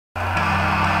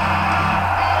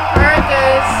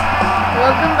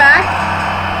Welcome back.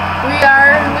 We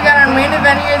got our main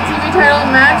event here, TV title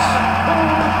match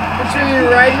between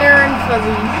Ridner and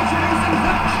Fuzzy.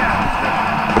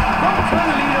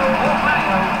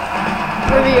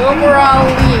 For the overall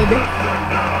lead.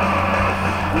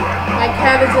 My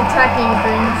cat is attacking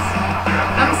things.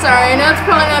 I'm sorry, I know it's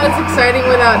probably not as exciting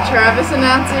without Travis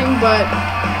announcing, but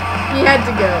he had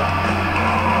to go.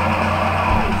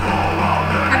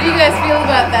 How do you guys feel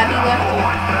about that? He left you.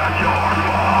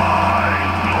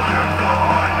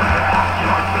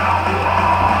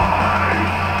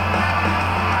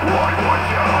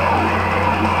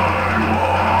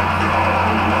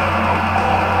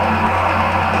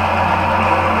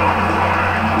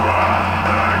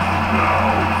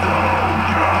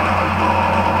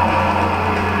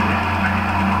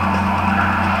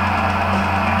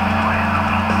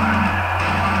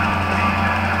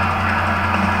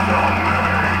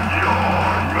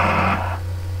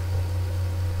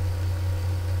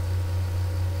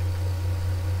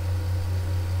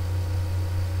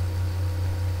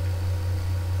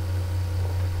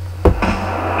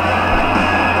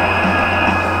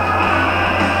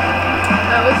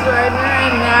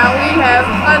 And now we have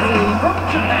Fuzzy.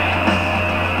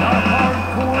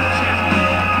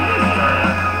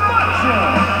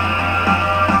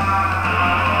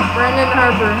 Brandon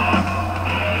Harper.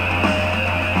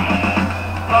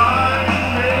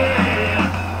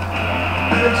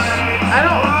 Which I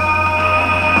don't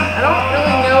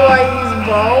really know why he's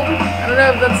bald. I don't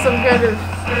know if that's some kind of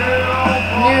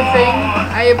new thing.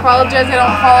 I apologize, I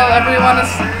don't follow everyone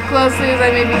as closely as I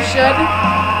maybe should.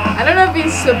 I don't know if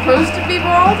he's supposed to be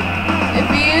bald. If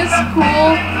he is,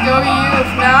 cool, go you. If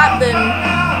not, then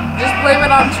just blame it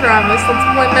on Travis. Let's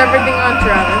blame everything on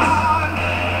Travis.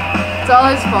 It's all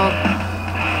his fault.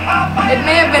 It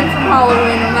may have been from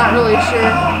Halloween, I'm not really sure.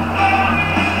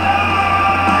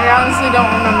 I honestly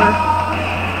don't remember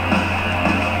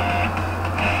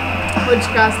which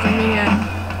costume he had.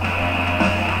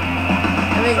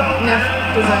 I think Neff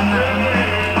designed that one.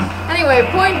 Anyway,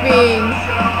 point being,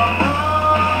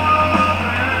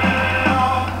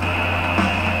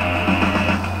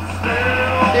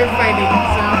 they're fighting,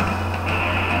 so.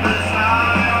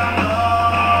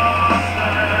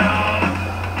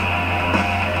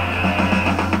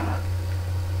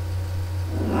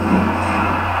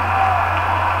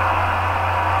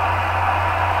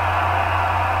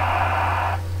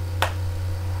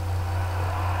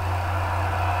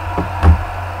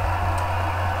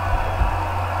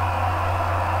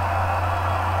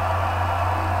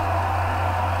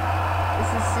 This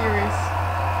is serious.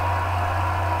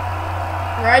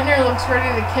 Ridner looks ready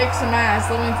to kick some ass,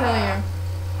 let me tell you.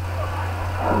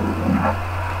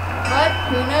 But,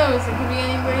 who knows, it could be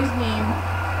anybody's game.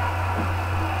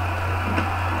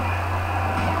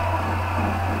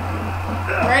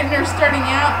 Ridner starting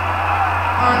out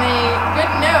on a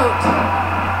good note.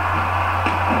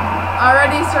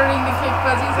 Already starting to kick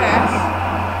Fuzzy's ass.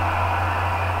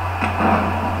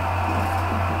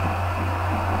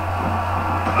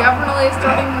 Definitely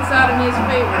starting this out in his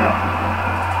favor.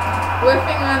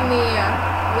 Whiffing on the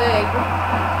leg.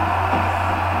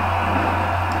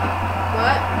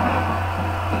 But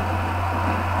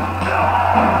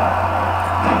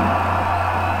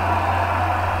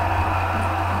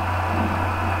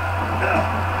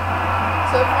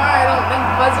so far I don't think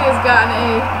Fuzzy has gotten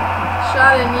a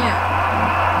shot in yet.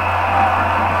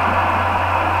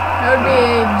 That would be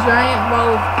a giant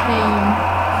ball of pain.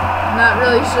 Not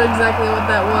really sure exactly what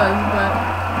that was, but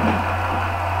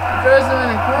throws him in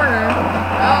a corner.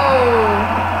 Oh!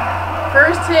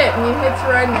 First hit, he hits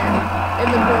Ridner in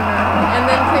the corner, and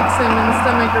then kicks him in the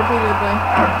stomach repeatedly.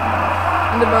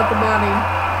 And about the body.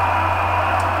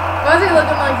 Fuzzy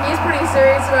looking like he's pretty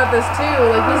serious about this too.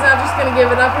 Like he's not just gonna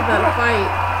give it up without a fight.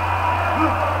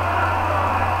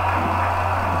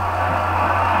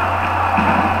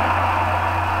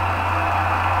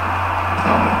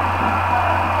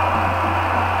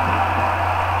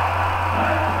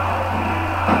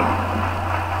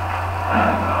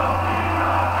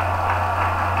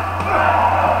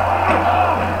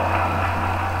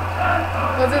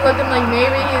 Fuzzy looking like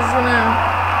maybe he's gonna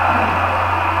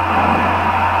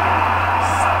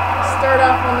start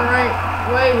off on the right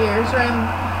way here, trying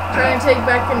to take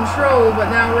back control,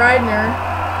 but now Ridner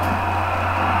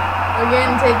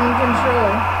again taking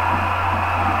control.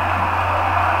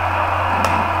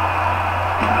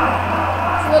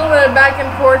 It's a little bit of back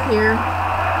and forth here.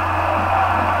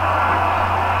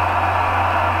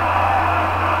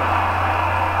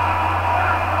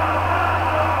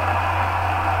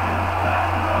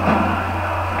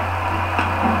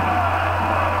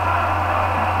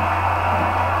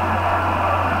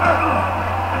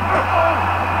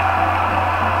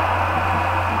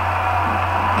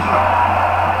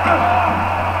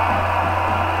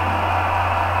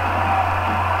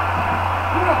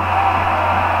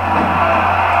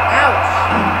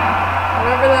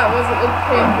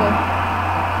 painful.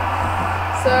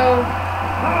 So,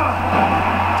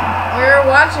 we're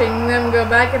watching them go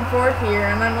back and forth here,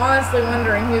 and I'm honestly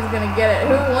wondering who's going to get it.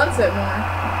 Who wants it more?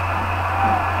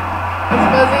 Is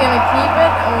Fuzzy going to keep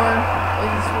it, or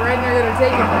is Ridner going to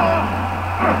take it from him?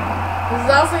 This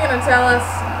is also going to tell us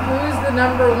who's the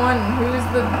number one, who's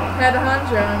the head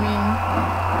honcho. I mean,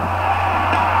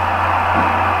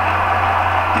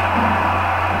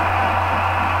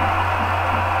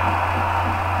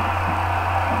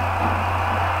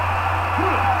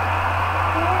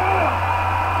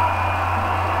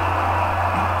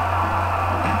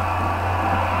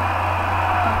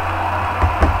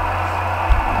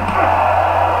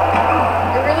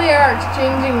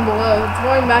 exchanging blows. It's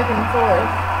going back and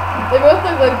forth. They both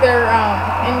look like they're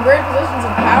in great positions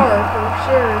of power for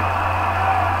sure.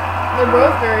 They're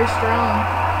both very strong.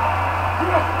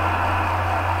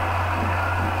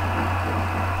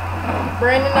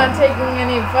 Brandon not taking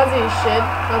any of Fuzzy's shit.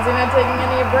 Fuzzy not taking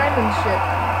any of Brandon's shit.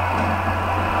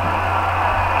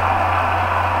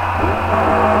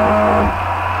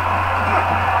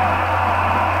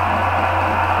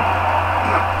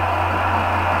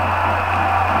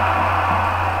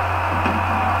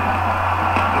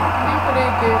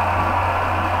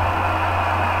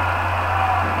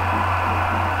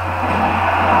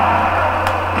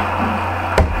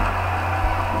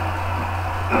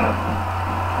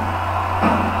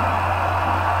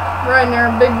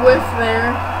 Ridner, big whiff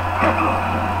there.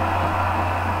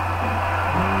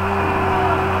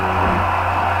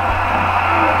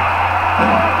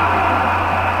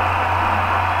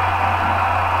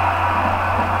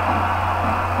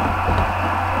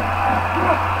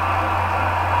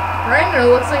 Ridner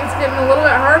looks like it's getting a little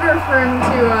bit harder for him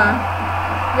to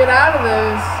get out of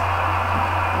those.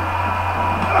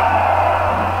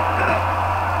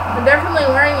 They're definitely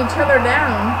wearing each other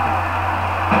down.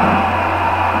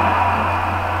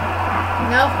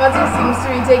 Now Fuzzy seems to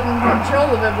be taking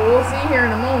control of it, but we'll see here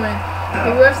in a moment.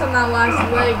 He whiffs on that last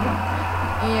leg,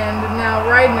 and now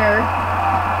Ridner.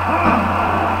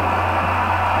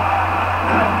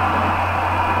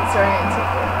 Sorry,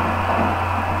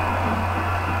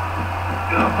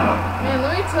 man,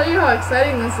 let me tell you how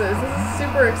exciting this is. This is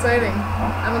super exciting.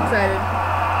 I'm excited.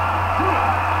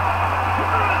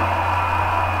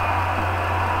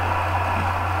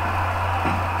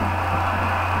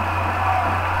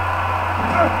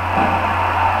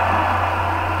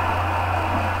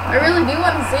 I really do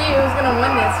want to see who's going to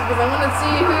win this, because I want to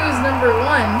see who's number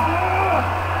one.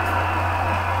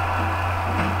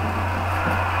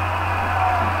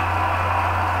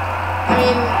 I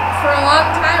mean, for a long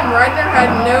time, Ridner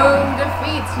had no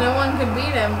defeats. No one could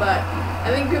beat him, but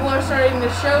I think people are starting to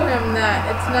show him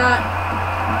that it's not,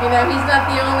 you know, he's not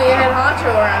the only head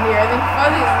honcho around here. I think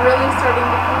Fuzzy's really starting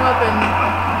to come up and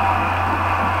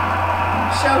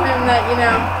show him that, you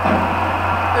know,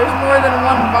 there's more than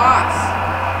one boss.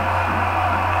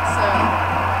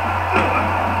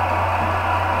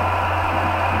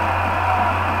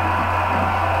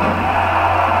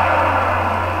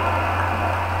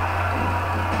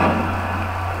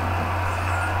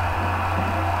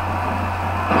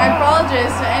 To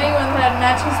anyone that had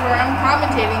matches where I'm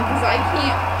commentating, because I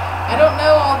don't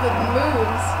know all the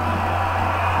moves.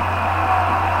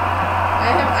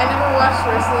 I never watched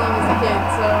wrestling as a kid,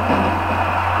 so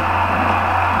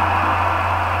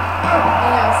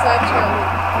yeah, sad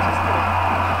childhood. Just kidding.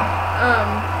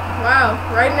 Wow,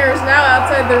 Ridner is now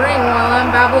outside the ring while I'm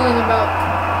babbling about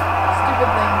stupid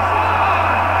things.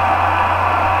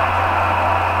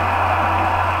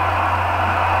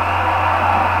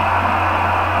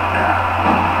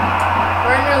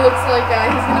 Looks like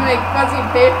he's gonna make Fuzzy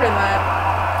pay for that.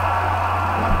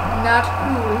 Not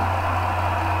cool.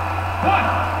 1,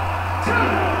 2.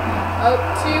 Oh,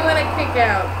 2 and a kick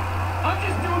out. I'm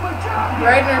just doing my job.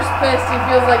 Ridner's pissed. He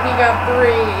feels like he got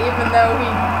 3, even though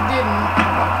he didn't.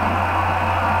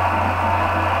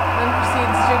 Then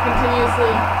proceeds to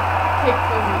continuously kick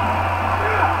Fuzzy.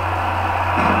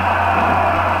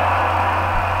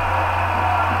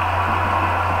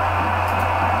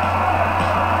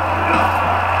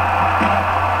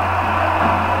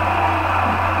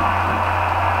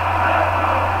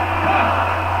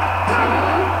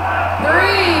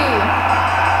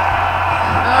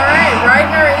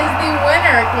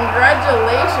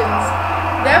 Congratulations.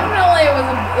 Definitely it was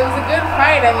a good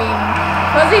fight. I mean,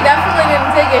 Fuzzy definitely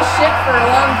didn't take his shit for a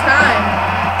long time.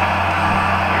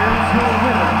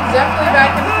 Definitely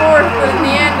back and forth, but in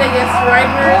the end I guess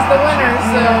Ridner is the winner,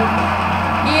 so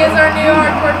he is our new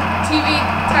hardcore TV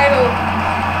title.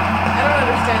 I don't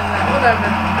understand that. Whatever.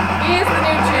 He is the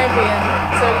new champion,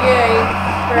 so yay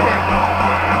for him.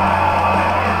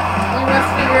 We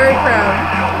must be very proud.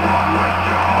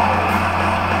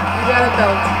 got a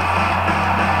belt.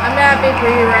 I'm happy for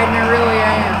you, Ridner, really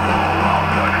I am.